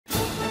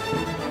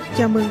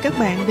Chào mừng các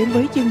bạn đến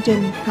với chương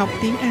trình học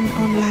tiếng Anh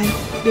online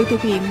được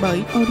thực hiện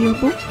bởi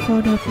Audiobook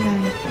for the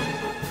Blind.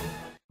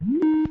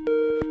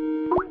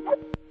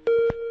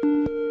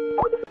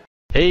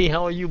 Hey,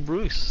 how are you,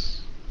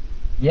 Bruce?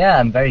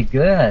 Yeah, I'm very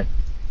good.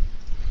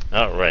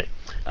 All right.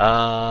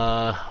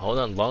 Hold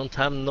on. Long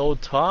time no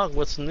talk.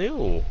 What's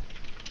new?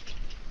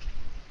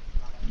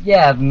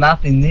 Yeah,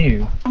 nothing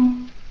new.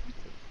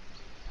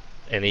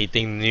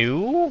 Anything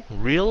new?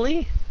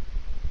 Really?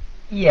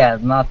 Yeah,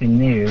 nothing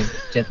new.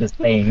 Just the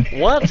same.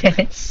 What?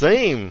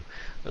 Same.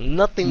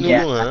 Nothing new,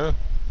 Yeah. huh?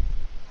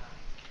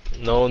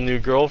 No new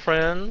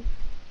girlfriend?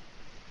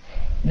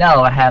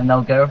 No, I have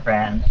no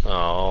girlfriend.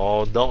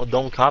 Oh,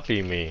 don't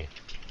copy me.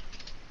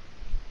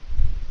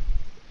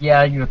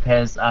 Yeah,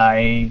 because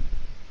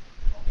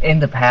in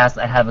the past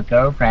I have a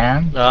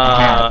girlfriend.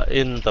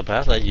 In the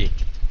past là gì?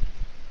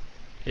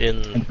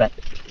 In the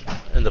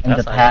the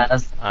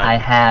past I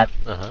had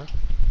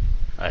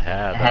I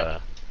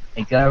had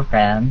a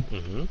girlfriend.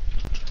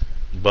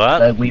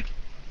 But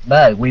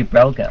we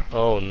broke up.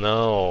 Oh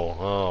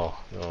no!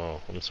 Oh,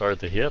 I'm sorry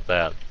to hear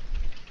that.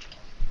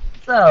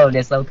 So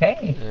that's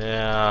okay.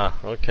 Yeah.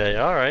 Okay.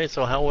 All right.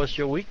 So how was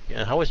your week?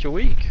 How was your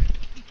week?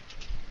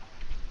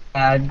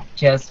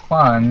 Just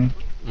fun.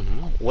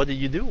 What did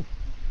you do?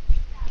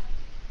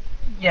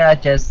 Yeah,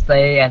 just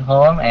stay at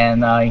home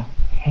and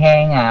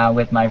hang out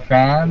with my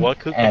friends. What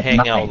could hang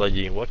out là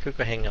gì? What could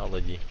hang out là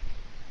gì?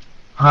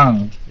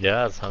 Hung.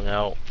 Yes, hung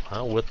out.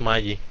 With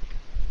my gì?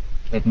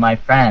 With my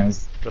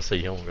friends. Có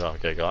xì không? Rồi,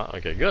 okay, có.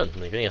 Okay, good.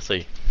 Mình có nghe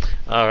xì.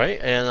 All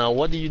right. And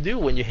what do you do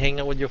when you hang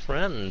out with your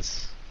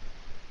friends?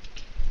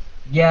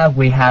 Yeah,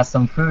 we had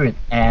some food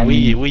and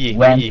We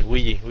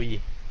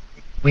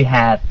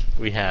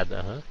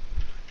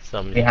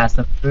had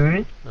some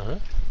food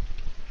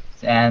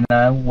and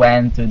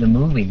went to the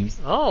movies.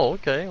 Oh,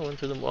 okay.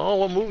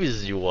 What movies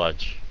did you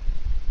watch?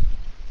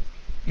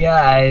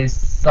 Yeah,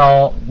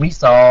 we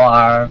saw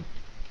our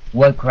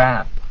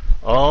Warcraft.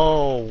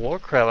 Oh,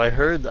 Warcraft. I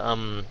heard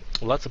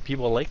lots of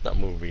people like that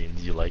movie.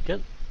 Did you like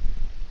it?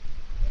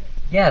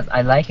 Yes,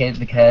 I like it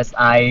because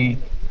I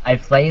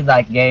played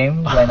that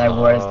game when I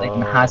was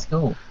in high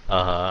school.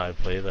 I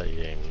played that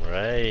game,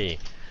 right?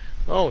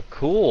 Oh,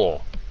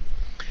 cool.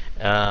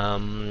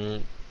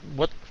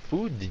 What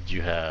food did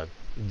you have?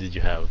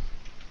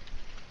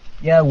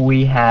 Yeah,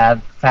 we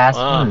have fast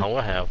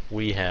food.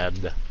 We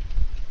had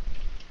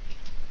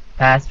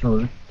fast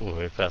food.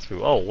 Oh, fast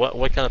food. Oh,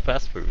 what kind of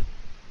fast food?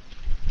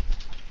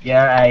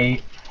 Yeah,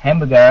 a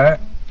hamburger.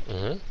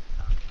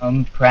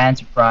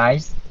 French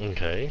fries.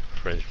 Okay,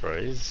 French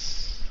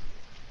fries.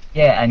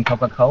 Yeah, and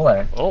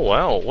Coca-Cola. Oh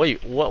wow!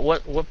 Wait,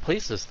 what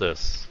place is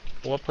this?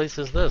 What place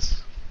is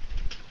this?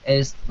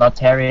 It's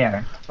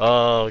Lotteria.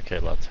 Oh, okay,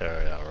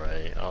 Lotteria,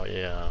 right? Oh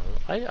yeah,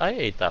 I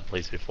ate that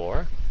place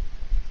before.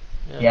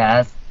 Yeah.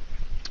 Yes.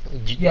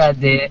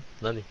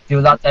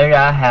 Do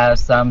Lotteria have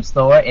some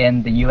store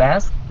in the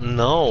U.S.?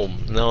 No,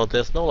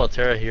 there's no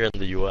Lotteria here in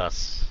the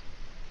U.S.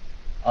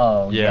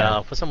 Oh,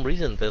 yeah. For some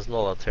reason, there's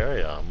no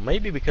Lotteria.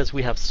 Maybe because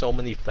we have so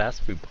many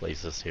fast food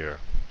places here.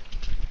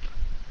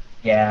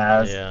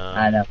 Yes, yeah,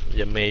 I know.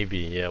 Yeah, maybe.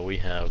 Yeah, we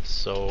have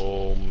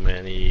so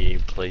many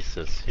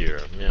places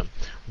here. Yeah.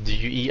 Do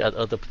you eat at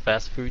other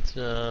fast food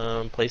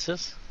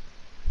places?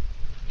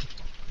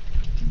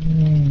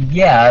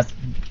 Yes,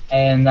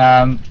 and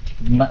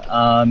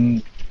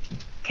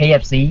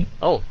KFC.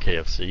 Oh,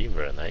 KFC,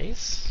 very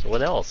nice.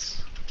 What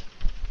else?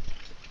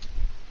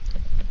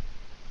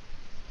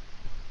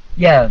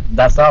 Yeah,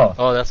 that's all.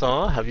 Oh, that's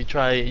all. Have you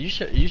tried? You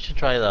should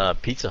try the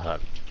Pizza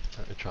Hut.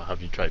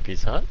 Have you tried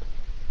Pizza Hut?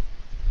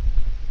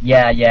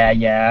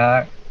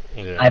 Yeah.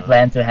 I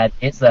plan to have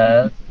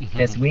pizza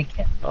this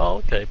weekend. Oh,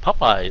 okay.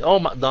 Popeyes. Oh,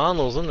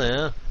 McDonald's, isn't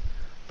there?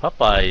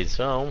 Popeyes.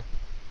 Oh.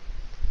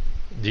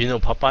 Do you know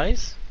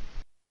Popeyes?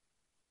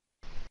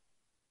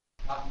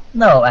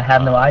 No, I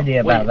have no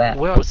idea about that.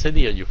 What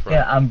city are you from?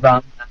 Yeah, I'm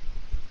from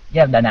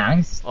Đà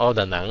Nẵng. Oh,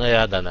 Đà Nẵng.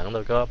 Yeah, Đà Nẵng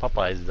đâu có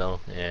Popeyes đâu.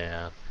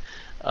 Yeah.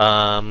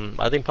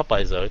 I think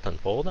Popeyes ở thành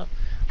phố đó.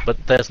 But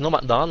there's no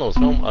McDonald's,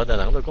 không? Ở Đà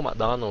Nẵng đâu có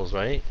McDonald's,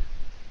 right?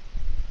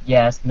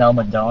 Yes, no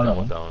McDonald's.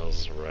 No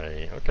McDonald's,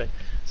 right? Okay.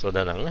 So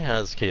Da Nang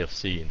has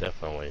KFC,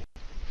 definitely.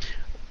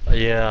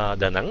 Yeah,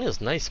 Da Nang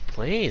is a nice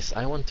place.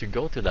 I want to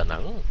go to Da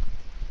Nang.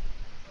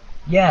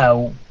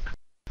 Yeah.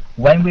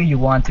 When will you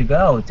want to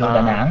go to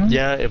Da Nang?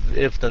 Yeah,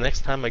 if the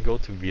next time I go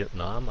to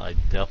Vietnam, I'm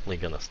definitely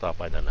gonna stop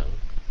by Da Nang.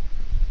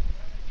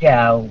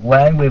 Yeah,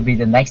 when will be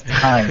the next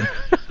time?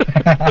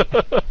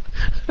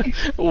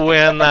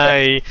 when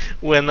I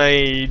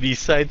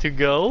decide to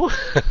go.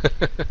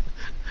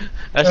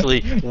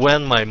 Actually,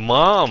 when my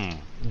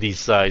mom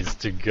decides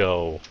to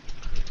go,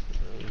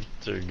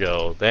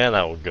 then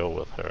I will go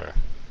with her.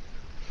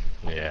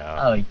 Yeah.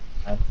 Oh,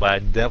 yeah. But I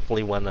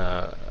definitely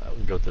wanna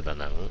go to Da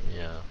Nang.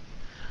 Yeah.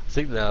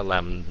 Thích là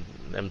làm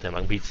em thèm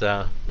ăn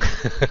pizza.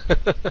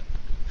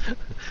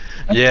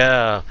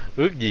 Yeah.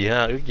 Ước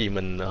gì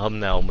mình hôm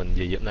nào mình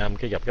về Việt Nam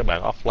cái gặp các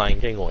bạn offline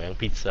cái ngồi ăn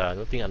pizza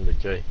nói tiếng Anh rồi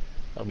chơi.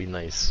 That'll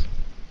be nice.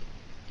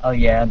 Oh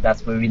yeah,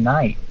 that's very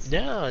nice.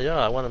 Yeah,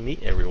 I want to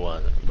meet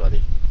everyone, buddy.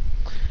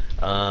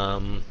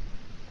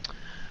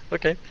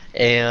 Okay.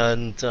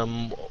 And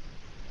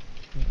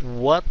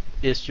what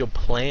is your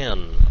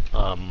plan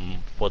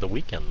for the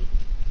weekend?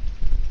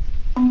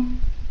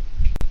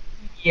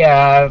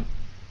 Yeah,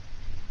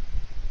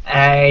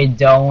 I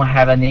don't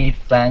have any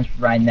plans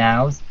right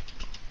now.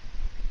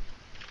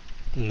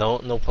 No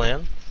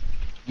plan?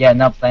 Yeah,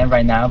 not plan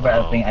right now, but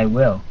Oh. I think I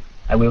will.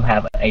 I will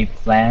have a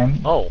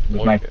plan Oh,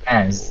 with my okay.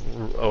 friends.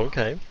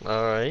 Okay,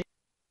 all right.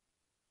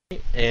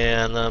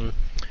 And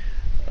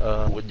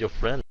with your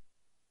friends,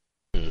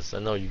 I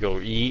know you go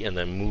eat and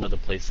then move other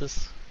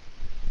places.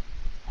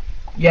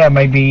 Yeah,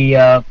 maybe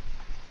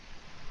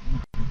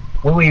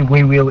we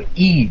will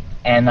eat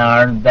and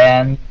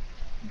then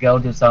go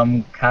to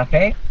some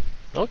cafe.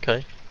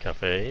 Okay,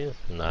 cafes,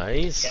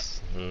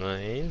 nice,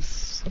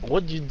 nice.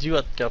 What do you do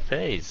at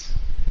cafes?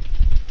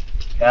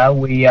 Yeah,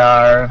 we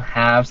are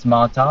have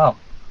small talk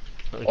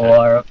Okay.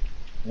 or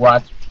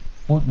watch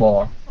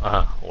football.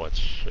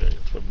 Watch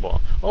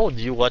football. Oh,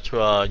 do you watch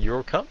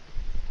Euro Cup?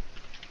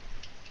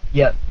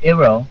 Yeah,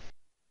 Euro.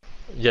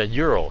 Yeah,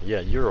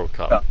 Euro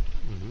Cup. Cup.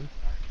 Hmm.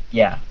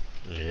 Yeah.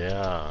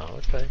 Yeah,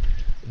 okay.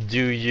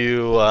 Do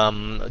you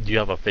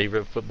have a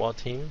favorite football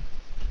team?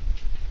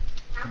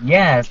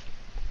 Yes,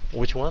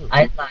 Which one?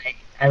 I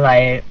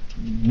like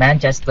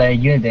Manchester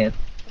United.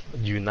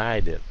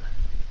 United.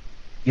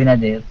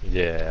 United.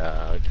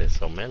 Yeah, okay,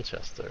 so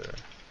Manchester.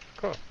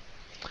 Cool.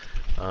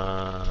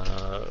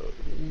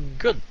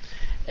 Good.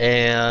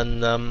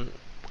 And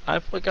I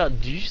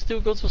forgot, do you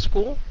still go to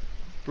school,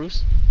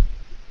 Bruce?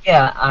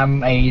 Yeah,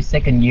 I'm a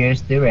second year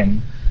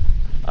student.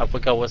 I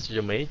forgot what's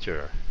your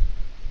major.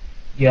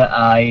 Yeah,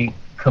 I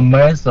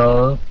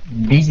commercial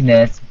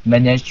business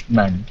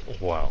management.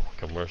 Wow,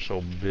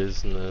 commercial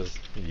business.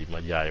 Gì mà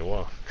dài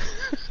quá.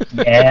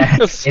 Yeah,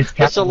 it's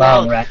kind such a of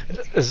long, right?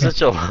 It's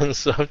such a long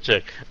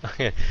subject.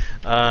 Okay.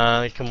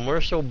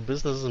 Commercial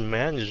business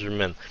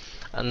management.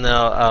 And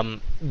now,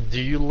 do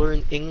you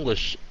learn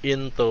English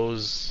in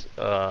those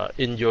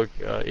in your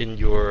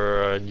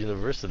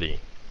university?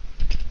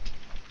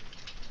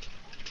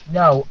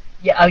 No,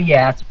 yeah, oh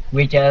yes,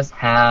 we just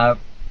have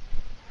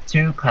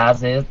 2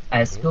 classes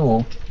at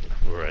school,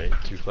 Right,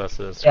 2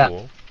 classes at Yeah.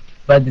 school.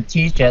 but the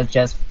teachers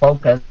just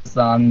focus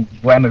on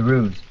grammar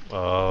rules.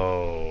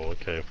 Oh,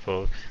 okay.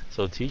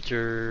 So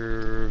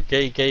teacher,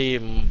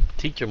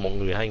 teacher một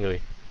người hai người?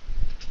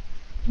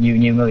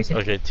 Nhiều người sẽ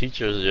Okay,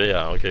 teachers.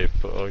 Yeah. Okay.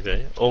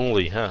 Okay.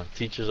 Only, huh?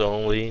 Teachers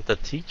only. The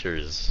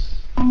teachers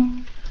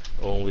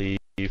only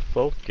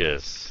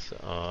focus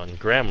on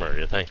grammar.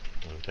 You think?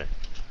 Okay.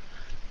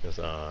 Just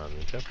on.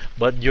 Okay.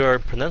 But your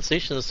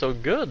pronunciation is so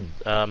good.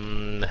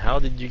 How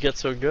did you get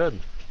so good?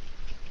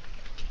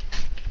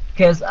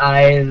 because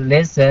I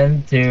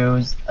listen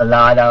to a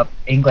lot of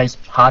English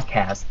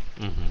podcasts.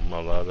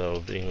 A lot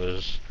of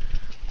English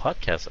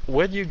podcasts.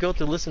 Where do you go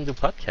to listen to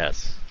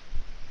podcasts?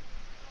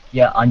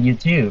 Yeah, on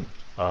YouTube.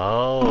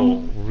 Oh,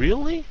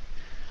 really?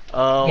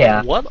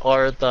 Yeah. What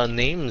are the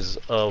names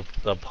of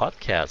the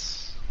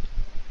podcasts?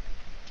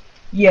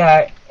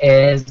 Yeah,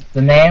 is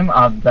the name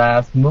of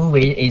the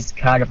movie is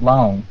kind of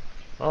long.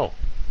 Oh.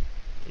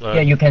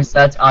 Yeah, you can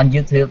search on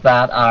YouTube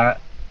that are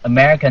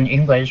American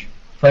English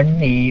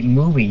funny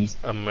movies.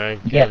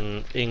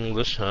 American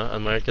English, huh?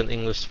 American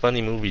English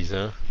funny movies,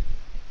 huh?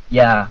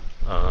 Yeah.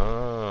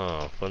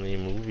 Ah, funny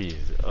movies.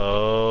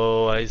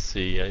 Oh, I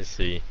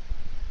see.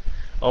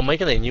 Oh, mấy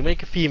cái này như mấy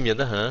cái phim vậy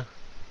đó hả?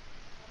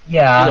 Chứ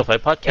Yeah. đâu phải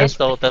podcast it's-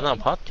 đâu, they're not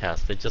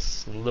podcasts, they're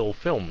just little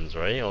films,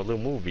 right? Or little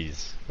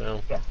movies.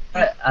 Well,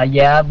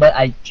 Yeah, but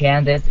I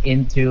changed it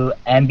into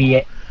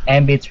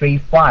MP3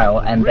 file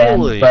and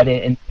Really? then put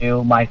it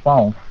into my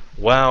phone.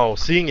 wow,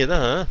 xuyên vậy đó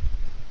hả?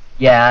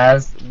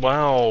 Yes.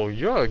 Wow,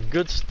 you're a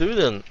good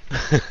student.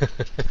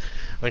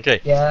 Okay.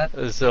 Yeah.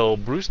 So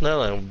Bruce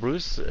nói là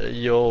Bruce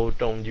vô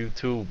trong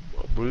YouTube,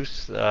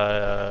 Bruce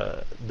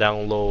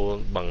download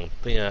bằng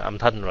âm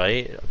thanh,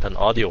 right? Thành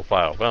audio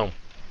file, phải không?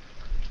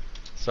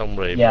 Xong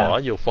rồi Yeah.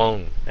 bỏ vô phone,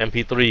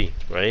 MP3,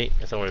 right?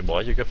 Xong rồi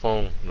bỏ vô cái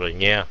phone rồi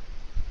nghe.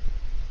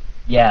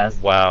 Yes.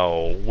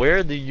 Wow,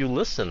 where do you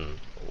listen?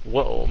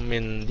 What I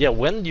mean, yeah,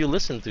 when do you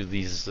listen to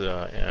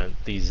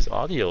these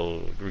audio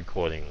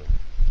recordings?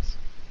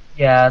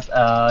 Yes.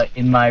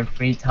 In my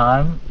free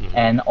time Mhm.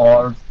 and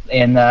or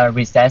in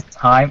recess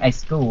time at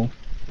school.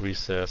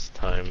 Recess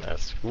time at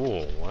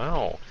school.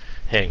 Wow.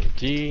 Hèn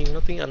chi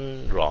nói tiếng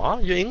Anh rõ.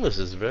 Your English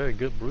is very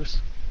good, Bruce.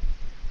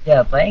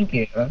 Yeah. Thank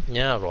you.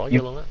 Yeah, rõ You-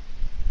 dữ luôn á.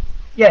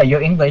 Yeah,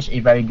 your English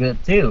is very good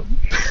too.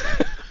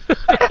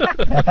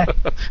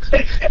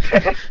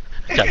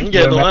 Chảnh ghê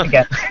You're luôn á.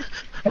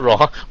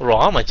 American.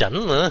 Rõ mà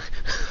chảnh nữa.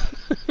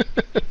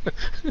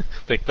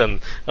 Thiệt tình.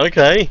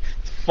 Okay,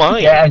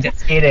 fine. Yeah, I'm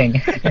just kidding.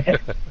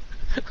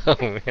 Oh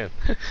man.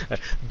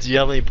 Do you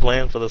have any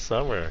plan for the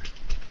summer?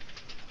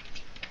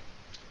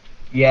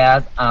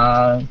 Yes.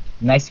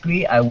 Next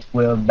week I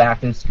will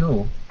back to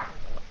school.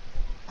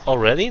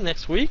 Already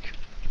next week?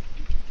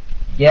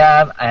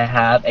 Yeah, I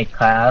have a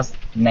class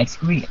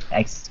next week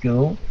at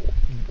school.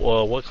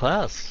 What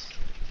class?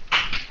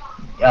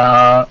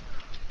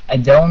 I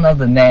don't know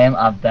the name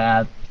of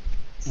that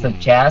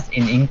subjects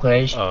in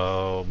English.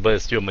 Oh, but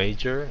it's your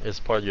major? It's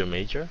part of your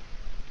major?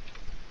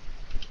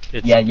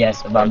 It's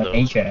Yes, about part the of-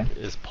 major.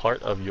 It's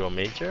part of your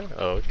major?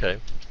 Oh, okay.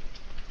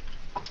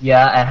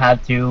 Yeah, I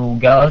had to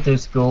go to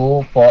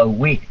school for a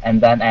week and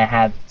then I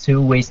had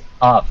 2 weeks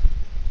off.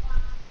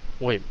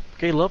 Wait,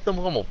 cái lớp đó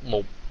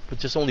có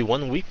just only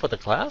 1 week for the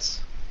class?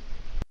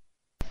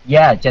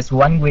 Yeah, just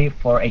 1 week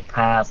for a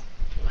class.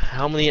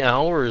 How many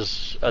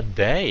hours a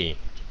day?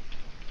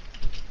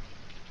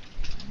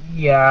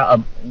 Yeah,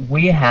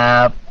 we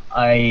have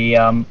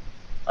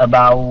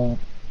about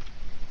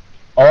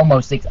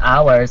almost 6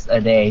 hours a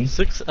day.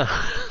 6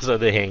 giờ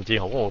để hẹn chị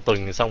học có 1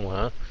 tuần xong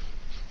hả?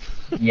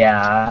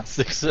 Yeah.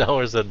 6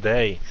 hours a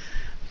day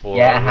for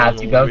Yeah, I had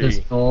to go to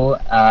week. school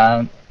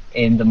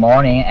in the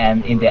morning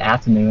and in the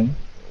afternoon.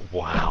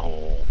 Wow.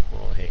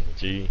 Oh, hẹn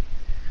chi.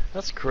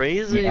 That's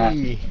crazy. Yeah.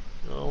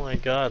 Oh my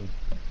god.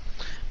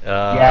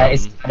 Yeah,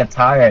 it's kind of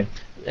tired.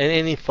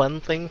 Any fun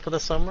thing for the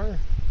summer?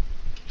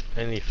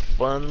 Any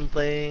fun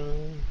thing?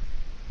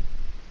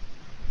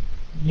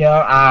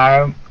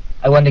 Yeah,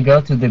 I want to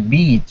go to the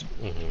beach,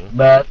 Mm-hmm.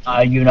 but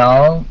you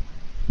know,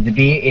 the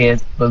beach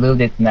is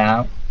polluted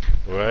now.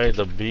 Right,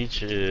 the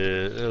beach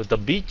is, the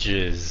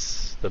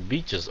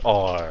beaches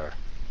are.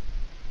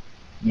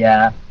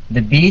 Yeah,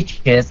 the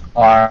beaches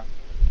are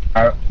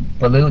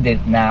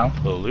polluted now.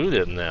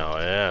 Polluted now,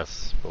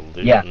 yes.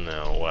 Polluted Yeah.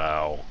 now,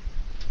 wow.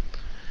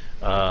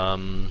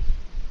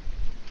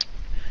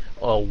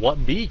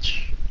 What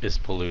beach is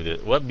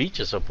polluted? What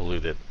beaches are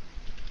polluted?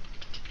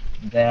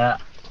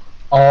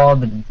 All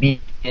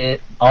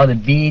the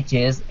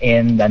beaches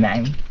in Da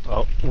Nang.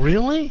 Oh,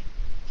 really?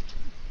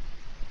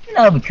 You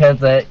know, because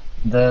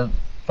the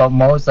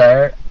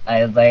Formosa,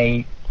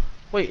 they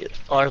Wait,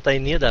 are they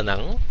near Da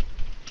Nang?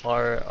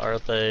 Or are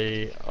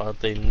they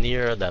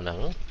near Da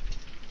Nang?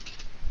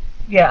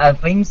 yeah, I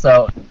think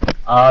so.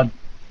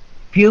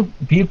 Few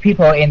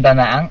people in Da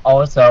Nang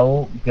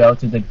also go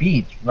to the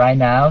beach right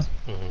now,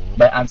 Mm-hmm.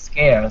 but I'm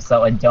scared,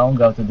 so I don't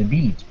go to the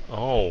beach.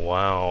 Oh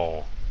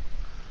wow.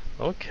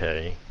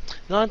 Okay.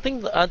 No, I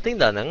think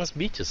Da Nang's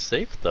beach is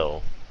safe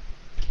though.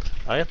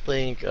 I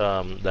think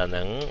Da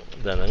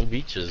Nang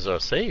beaches are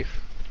safe.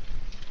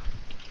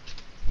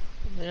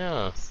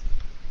 Yeah.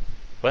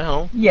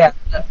 Well.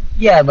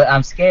 Yeah, but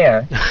I'm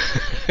scared.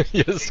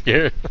 You're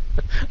scared.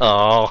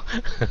 Oh.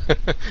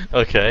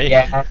 Okay.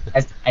 Yeah,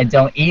 I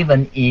don't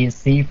even eat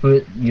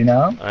seafood, you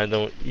know. I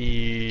don't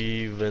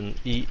even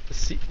eat.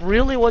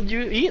 Really, what do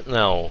you eat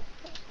now?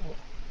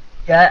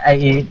 Yeah, I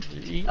eat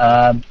You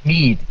eat?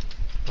 meat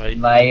Right.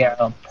 like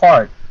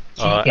pork,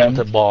 Ăn chicken.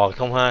 thịt bò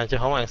không ha, chứ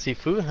không ăn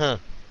seafood ha.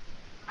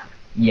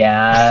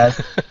 Yes.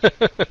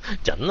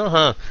 Chảnh đó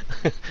ha.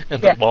 Ăn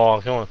Yeah. thịt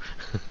bò không à.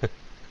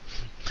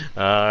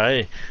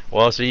 Alright.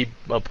 Well, so you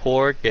eat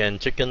pork and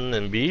chicken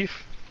and beef?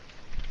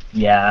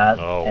 Yeah,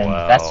 Oh, and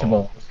wow.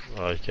 vegetables.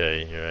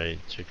 Okay, right.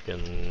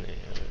 Chicken,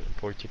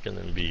 pork, chicken,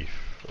 and beef.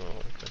 Oh,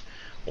 okay.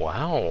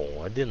 Wow,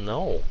 I didn't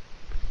know.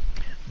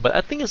 But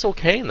I think it's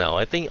okay now.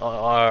 I think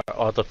are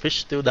the fish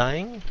still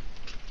dying?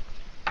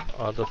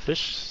 Are the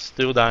fish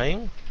still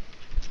dying?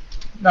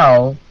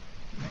 No,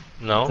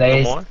 No,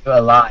 they no more. still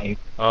alive.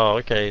 Oh,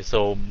 okay.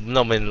 So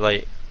no, I mean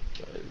like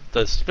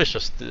the fish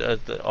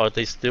are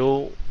they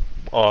still,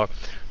 or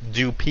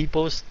do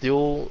people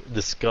still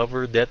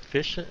discover dead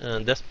fish?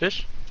 Dead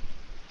fish?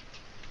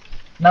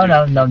 No,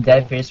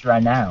 dead fish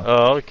right now.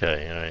 Oh,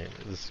 okay. All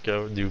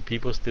right. Do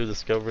people still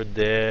discover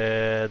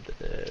dead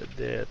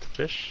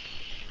fish?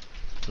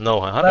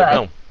 No, huh? But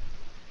No.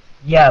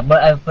 Yeah,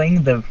 but I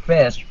think the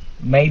fish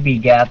maybe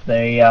get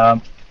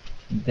the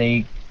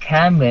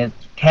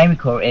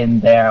chemical in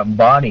their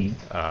body.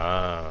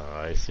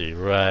 Ah, I see.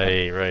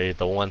 Right.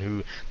 The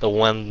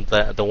ones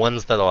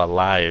that are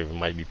alive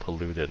might be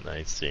polluted.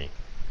 I see.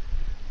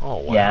 Oh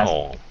wow. Yes.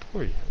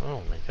 Poor,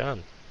 oh my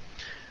god.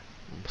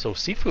 So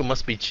seafood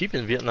must be cheap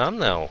in Vietnam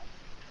now.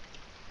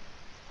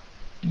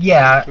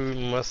 Yeah, Food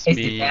must it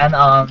be. depends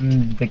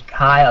on the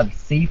kind of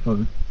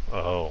seafood.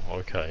 Oh,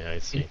 okay. I You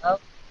see. know,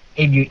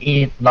 if you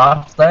eat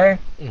lobster,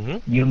 Mm-hmm.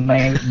 you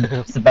may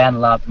spend a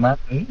lot of money.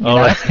 You Oh,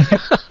 know? right.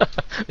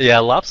 Yeah,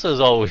 lobster is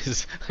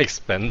always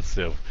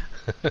expensive.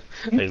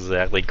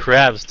 Exactly.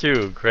 Crabs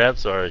too.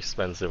 Crabs are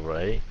expensive,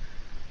 right?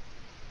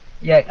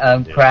 Yeah,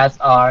 Yeah. crabs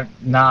are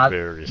not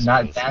Very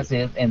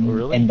expensive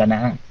Really? in Da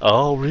Nang.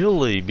 Oh,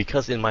 really?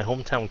 Because in my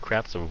hometown,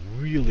 crabs are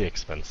really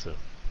expensive.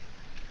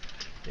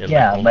 In my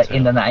Yeah, but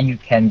in Da hometown. Nang you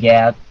can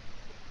get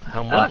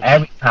How much?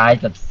 every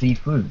kind of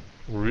seafood.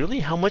 Really?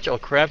 How much are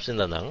crabs in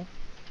Da Nang?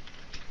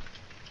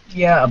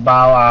 Yeah,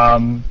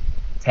 about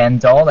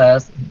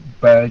 $10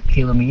 per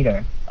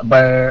kilometer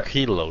per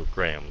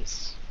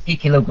Kilograms.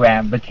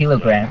 kilogram per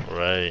kilogram.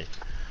 Right.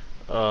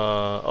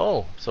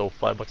 Oh, so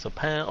 $5 a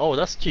pound. Oh,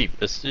 that's cheap.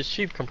 It's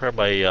cheap compared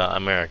by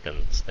American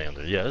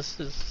standard. Yeah, it's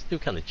still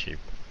kind of cheap.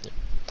 Yeah.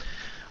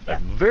 Yeah.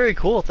 Very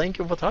cool. Thank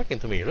you for talking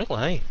to me. Rất là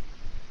hay.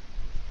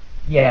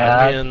 Yeah,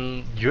 I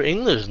mean, your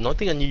English nói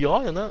tiếng Anh như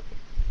gió rồi đó.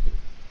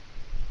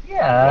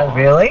 yeah,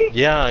 really?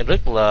 Yeah,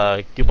 rất là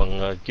kêu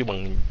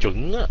bằng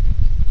chuẩn á,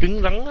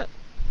 cứng rắn á.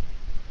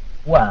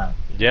 Wow.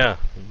 Yeah,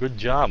 good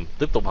job.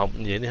 Tiếp tục học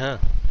vậy đi ha.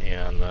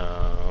 And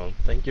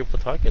thank you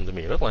for talking to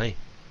me. Rất là hay.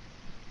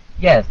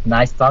 Yes,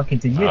 nice talking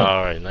to you.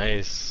 Alright,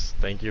 nice.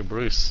 Thank you,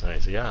 Bruce.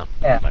 Alright, so yeah.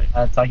 Yeah, Bye.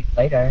 I'll talk to you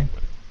later.